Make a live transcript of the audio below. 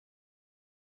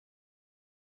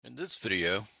In this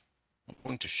video, I'm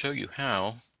going to show you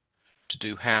how to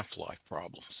do half-life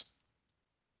problems.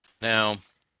 Now,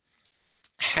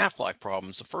 half-life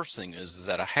problems, the first thing is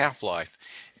that a half-life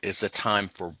is the time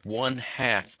for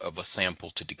 1/2 of a sample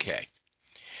to decay.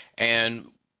 And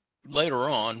later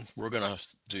on, we're going to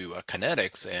do a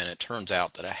kinetics, and it turns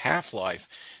out that a half-life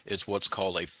is what's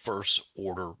called a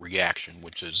first-order reaction,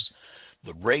 which is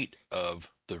the rate of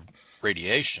the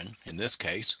radiation, in this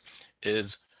case,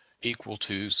 is equal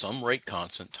to some rate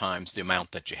constant times the amount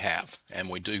that you have.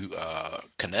 And we do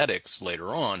kinetics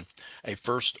later on. A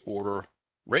first order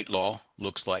rate law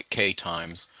looks like K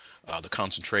times the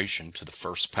concentration to the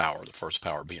first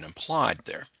power being implied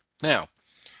there. Now,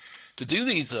 to do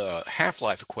these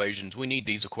half-life equations, we need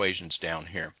these equations down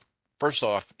here. First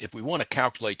off, if we want to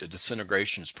calculate the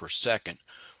disintegrations per second,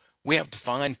 we have to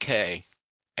find K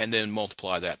and then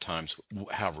multiply that times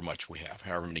however much we have,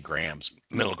 however many grams,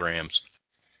 milligrams,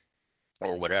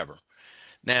 or whatever.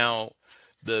 Now,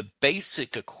 the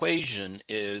basic equation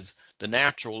is the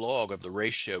natural log of the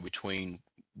ratio between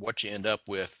what you end up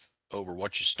with over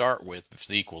what you start with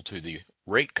is equal to the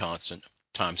rate constant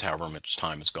times however much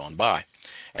time has gone by.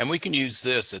 And we can use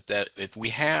this at that if we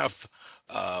have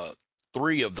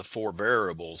 3 of the 4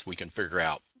 variables, we can figure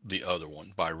out the other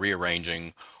one by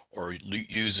rearranging or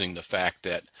using the fact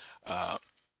that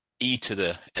e to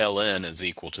the ln is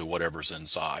equal to whatever's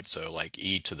inside. So like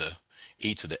e to the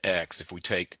x, if we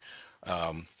take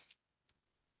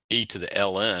e to the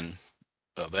ln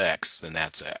of x, then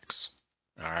that's x.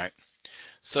 All right,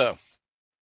 so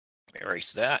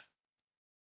erase that.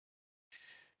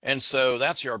 And so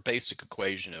that's our basic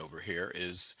equation over here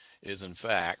is in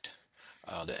fact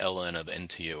the ln of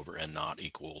nt over n naught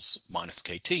equals minus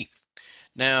kt.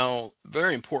 Now,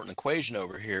 very important equation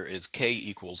over here is k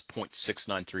equals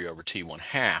 0.693 over t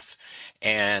 1/2.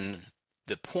 And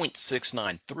the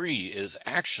 0.693 is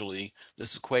actually,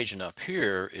 this equation up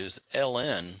here is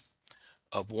ln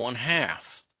of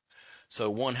 1/2. So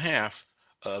 1/2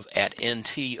 of at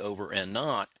nt over n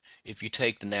naught, if you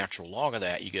take the natural log of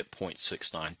that, you get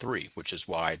 0.693, which is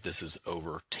why this is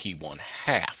over t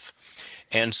 1/2.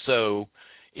 And so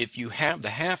if you have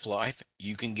the half-life,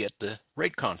 you can get the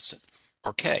rate constant,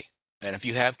 or K. And if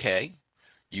you have K,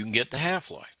 you can get the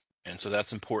half-life. And so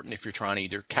that's important if you're trying to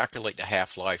either calculate the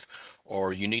half-life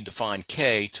or you need to find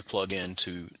K to plug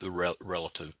into the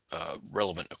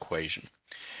relevant equation.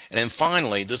 And then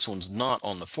finally, this one's not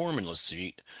on the formula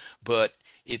sheet, but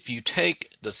if you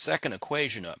take the second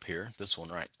equation up here, this one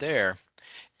right there,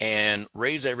 and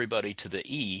raise everybody to the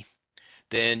e,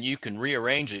 then you can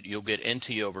rearrange it. You'll get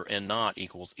nt over n naught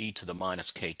equals e to the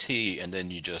minus kt, and then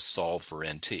you just solve for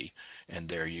nt, and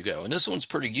there you go. And this one's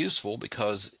pretty useful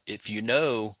because if you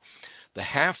know the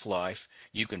half-life,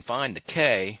 you can find the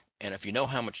k, and if you know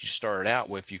how much you started out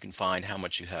with, you can find how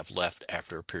much you have left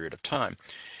after a period of time.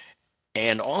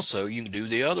 And also, you can do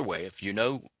the other way. If you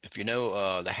know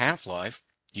the half-life,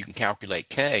 you can calculate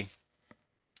k,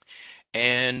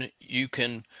 and you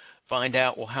can find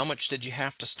out, well, how much did you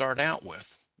have to start out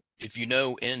with? If you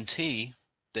know nt,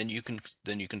 then you can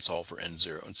solve for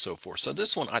n0 and so forth. So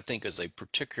this one I think is a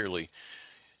particularly,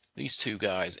 these two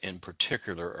guys in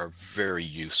particular are very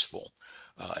useful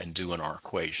in doing our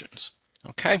equations.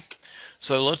 Okay,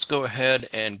 so let's go ahead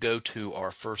and go to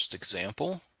our first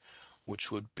example,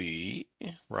 which would be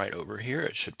right over here.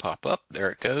 It should pop up. There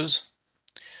it goes.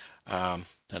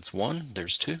 That's one.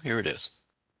 There's two. Here it is.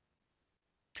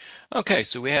 Okay,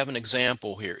 so we have an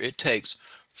example here. It takes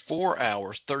 4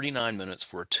 hours, 39 minutes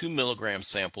for a 2 milligram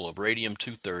sample of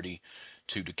radium-230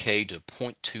 to decay to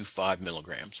 0.25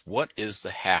 milligrams. What is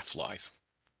the half-life?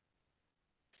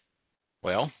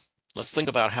 Well, let's think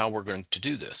about how we're going to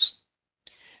do this.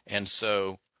 And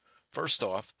so, first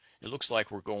off, it looks like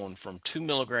we're going from 2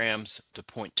 milligrams to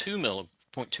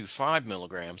 0.25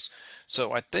 milligrams.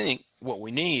 So I think what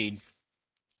we need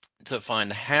to find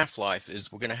the half-life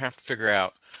is we're going to have to figure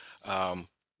out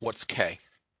what's K.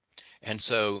 And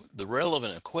so the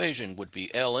relevant equation would be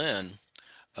ln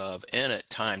of n at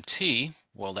time t.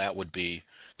 Well, that would be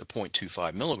the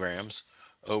 0.25 milligrams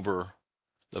over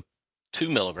the 2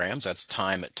 milligrams. That's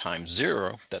time at time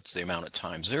 0. That's the amount at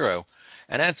time 0.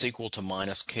 And that's equal to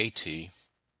minus kt.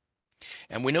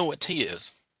 And we know what t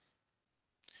is.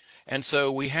 And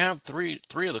so we have three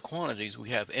of the quantities. We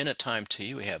have n at time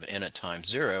t, we have n at time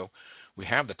 0, we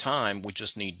have the time, we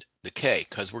just need the k,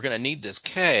 because we're going to need this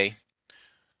k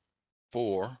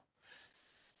for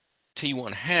t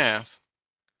 1/2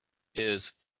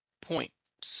 is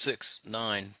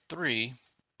 0.693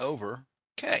 over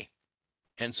k.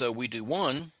 And so we do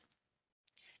one,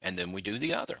 and then we do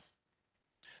the other.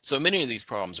 So many of these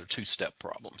problems are two-step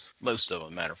problems. Most of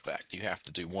them, matter of fact, you have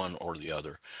to do one or the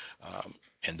other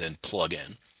and then plug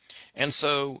in. And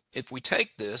so if we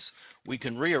take this, we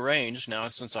can rearrange now.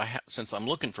 Since I'm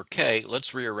looking for k,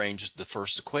 let's rearrange the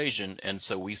first equation. And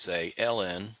so we say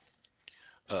ln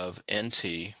of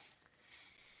nt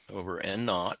over n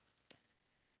naught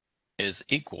is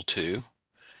equal to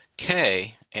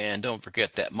k, and don't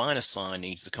forget that minus sign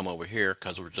needs to come over here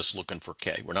because we're just looking for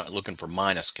k. We're not looking for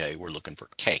minus k, we're looking for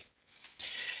k.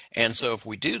 And so if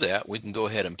we do that, we can go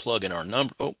ahead and plug in our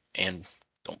number. Oh, and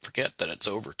don't forget that it's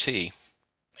over t.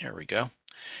 There we go.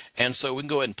 And so we can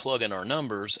go ahead and plug in our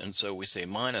numbers. And so we say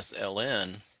minus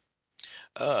ln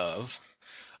of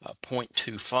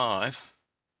 0.25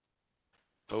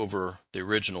 over the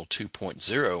original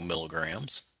 2.0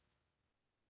 milligrams.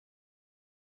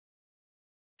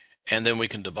 And then we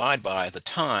can divide by the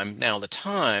time. Now the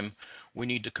time we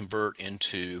need to convert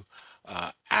into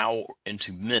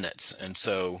into minutes. And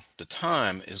so the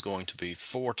time is going to be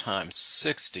 4 times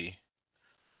 60.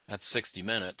 That's 60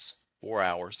 minutes, 4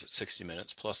 hours at 60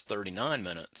 minutes plus 39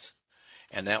 minutes.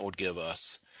 And that would give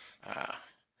us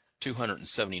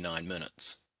 279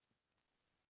 minutes.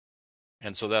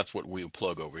 And so that's what we would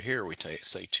plug over here. We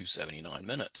say 279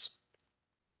 minutes.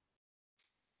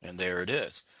 And there it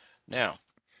is. Now,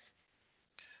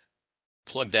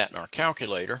 plug that in our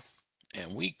calculator,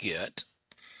 and we get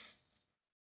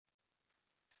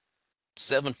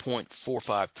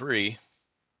 7.453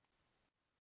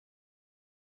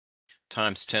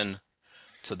 times 10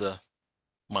 to the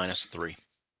minus 3.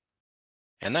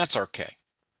 And that's our K.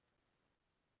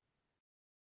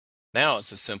 Now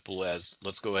it's as simple as,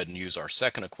 let's go ahead and use our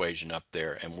second equation up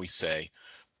there, and we say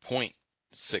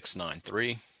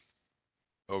 0.693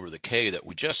 over the K that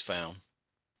we just found,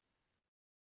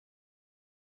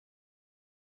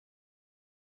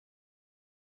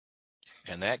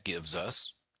 and that gives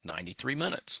us 93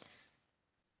 minutes.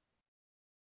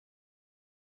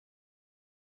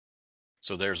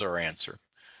 So there's our answer.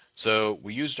 So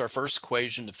we used our first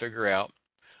equation to figure out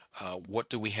what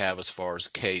do we have as far as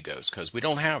K goes, because we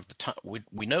don't have the time.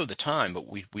 We know the time, but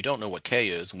we don't know what K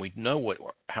is, and we know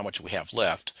how much we have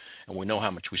left, and we know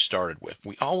how much we started with.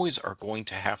 We always are going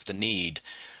to have to need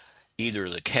either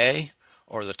the K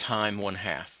or the time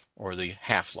 1/2 or the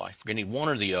half-life. We're going to need one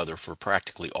or the other for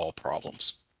practically all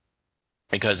problems.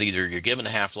 Because either you're given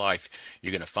a half-life,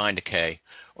 you're going to find a K,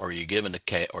 or you're given the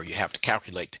K, or you have to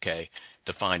calculate the K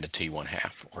to find a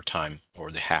T1/2 or time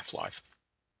or the half-life.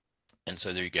 And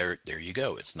so there you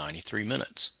go. It's 93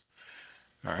 minutes.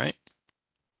 All right.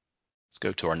 Let's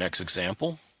go to our next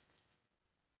example.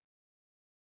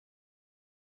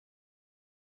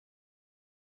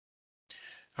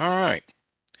 All right.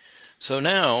 So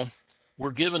now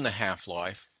we're given the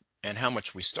half-life and how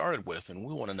much we started with, and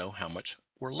we want to know how much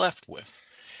we're left with.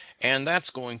 And that's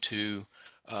going to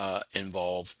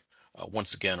involve,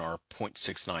 once again, our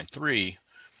 0.693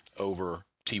 over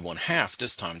T1/2,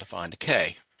 this time to find a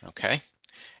K. Okay.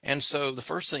 And so the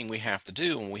first thing we have to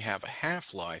do when we have a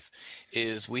half-life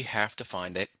is we have to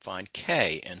find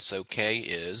K. And so K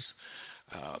is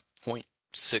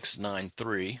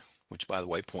 0.693, which, by the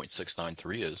way,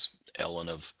 0.693 is ln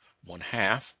of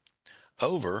 1/2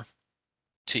 over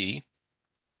T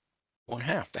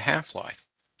 1/2, the half-life.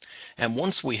 And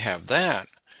once we have that,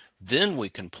 then we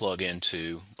can plug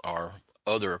into our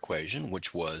other equation,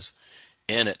 which was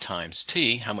n at times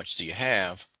t, how much do you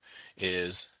have,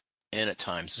 is n at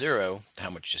times 0, how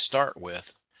much you start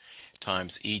with,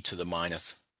 times e to the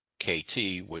minus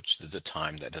kt, which is the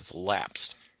time that has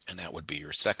elapsed. And that would be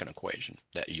your second equation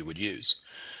that you would use.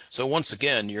 So once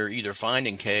again, you're either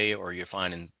finding k or you're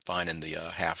finding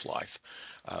the half-life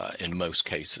in most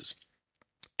cases.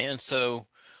 And so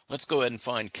let's go ahead and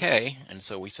find k. And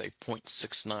so we say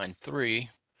 0.693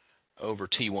 over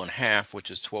T1/2, which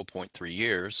is 12.3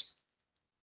 years.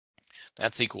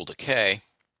 That's equal to k.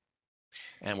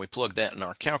 And we plug that in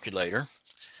our calculator,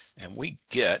 and we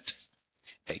get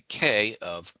a k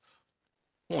of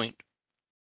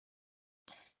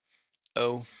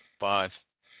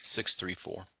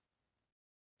 0.05634.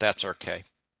 That's our k.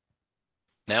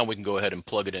 Now we can go ahead and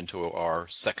plug it into our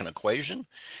second equation,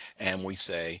 and we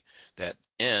say that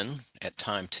n at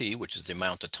time t, which is the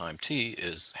amount of time t,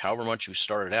 is however much you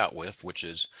started out with, which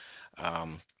is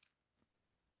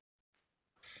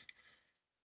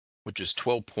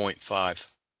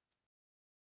 12.5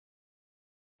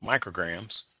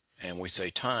 micrograms, and we say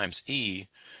times e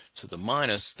to the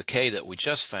minus the k that we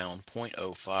just found,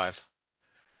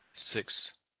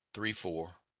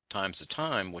 0.05634, times the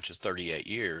time, which is 38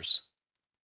 years.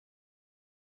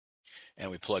 And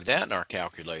we plug that in our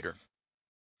calculator,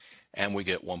 and we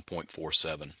get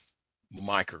 1.47.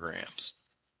 micrograms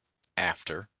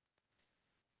after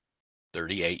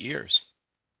 38 years.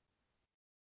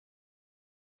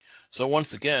 So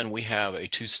once again, we have a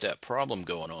two-step problem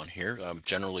going on here.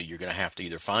 Generally, you're going to have to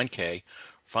either find K,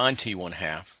 find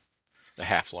T1/2, the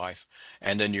half-life,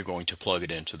 and then you're going to plug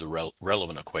it into the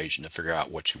relevant equation to figure out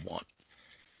what you want.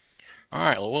 All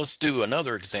right, well, let's do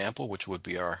another example, which would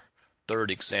be our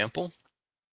third example,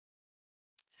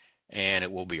 and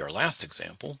it will be our last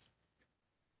example.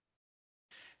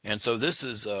 And so this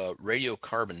is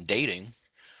radiocarbon dating.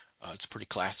 It's a pretty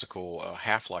classical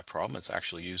half-life problem. It's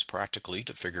actually used practically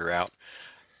to figure out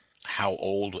how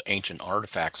old ancient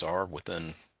artifacts are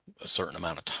within a certain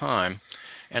amount of time.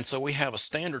 And so we have a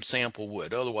standard sample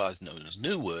wood, otherwise known as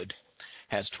new wood,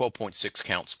 has 12.6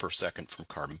 counts per second from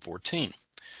carbon-14.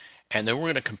 And then we're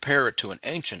going to compare it to an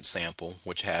ancient sample,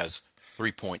 which has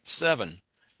 3.7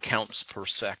 counts per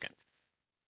second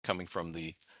coming from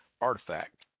the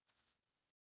artifact.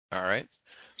 All right.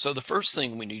 So the first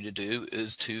thing we need to do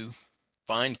is to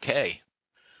find K.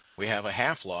 We have a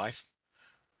half-life.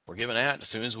 We're given that. As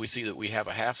soon as we see that we have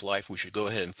a half-life, we should go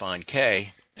ahead and find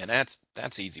K. And that's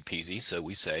easy peasy. So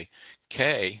we say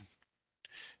K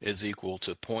is equal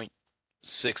to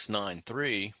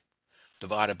 0.693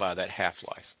 divided by that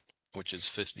half-life, which is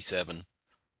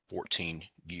 5714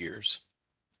 years.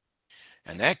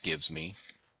 And that gives me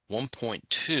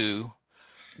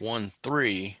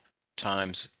 1.213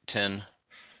 times 10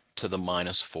 to the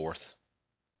minus fourth.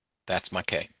 That's my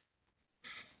K.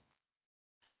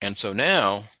 And so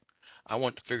now I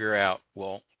want to figure out,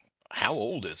 well, how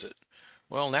old is it?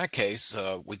 Well, in that case,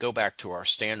 we go back to our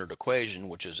standard equation,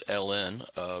 which is ln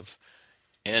of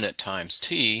n at times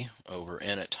t over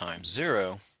n at times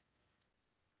 0,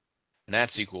 and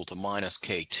that's equal to minus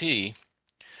kt.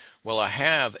 Well, I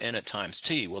have n at times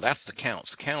t. Well, that's the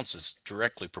counts. The counts is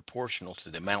directly proportional to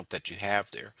the amount that you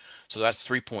have there. So that's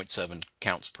 3.7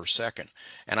 counts per second.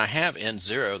 And I have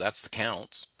n0, that's the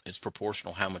counts. It's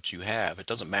proportional how much you have. It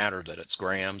doesn't matter that it's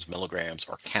grams, milligrams,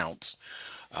 or counts.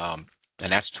 And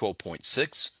that's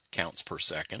 12.6 counts per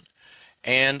second.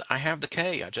 And I have the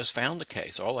K. I just found the K.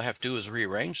 So all I have to do is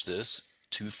rearrange this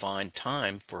to find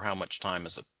time for how much time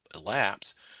has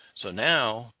elapsed. So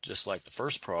now, just like the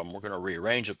first problem, we're going to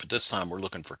rearrange it, but this time we're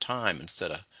looking for time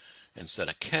instead of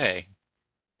K.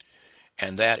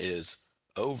 And that is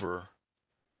over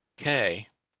K,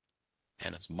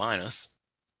 and it's minus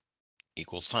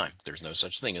equals time. There's no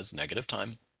such thing as negative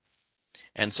time.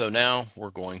 And so now we're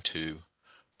going to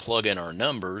plug in our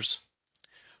numbers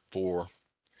for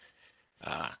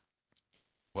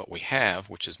what we have,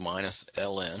 which is minus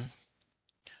ln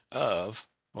of,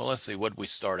 well, let's see, what did we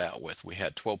start out with? We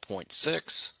had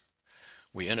 12.6.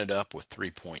 We ended up with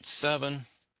 3.7.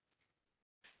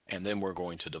 And then we're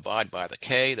going to divide by the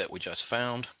K that we just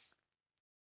found.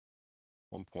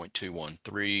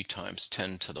 1.213 times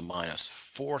 10 to the minus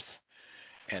fourth.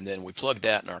 And then we plug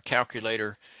that in our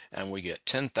calculator, and we get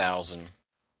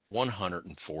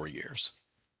 10,104 years.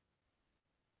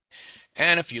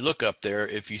 And if you look up there,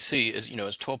 if you see, it's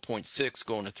 12.6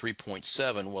 going to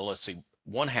 3.7. Well, let's see,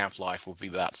 one half-life would be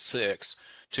about 6.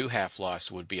 Two half-lives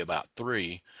would be about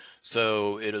 3.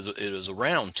 So it is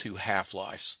around 2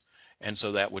 half-lives. And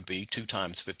so that would be 2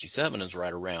 times 57 is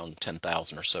right around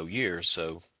 10,000 or so years.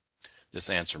 So this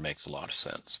answer makes a lot of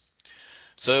sense.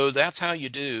 So that's how you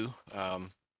do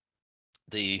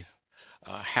the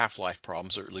half-life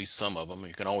problems, or at least some of them.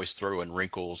 You can always throw in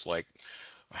wrinkles like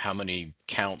how many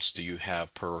counts do you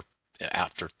have per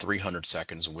after 300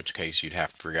 seconds, in which case you'd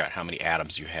have to figure out how many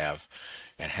atoms you have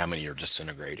and how many are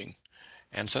disintegrating.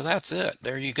 And so that's it.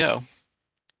 There you go.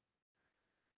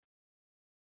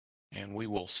 And we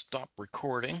will stop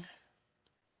recording.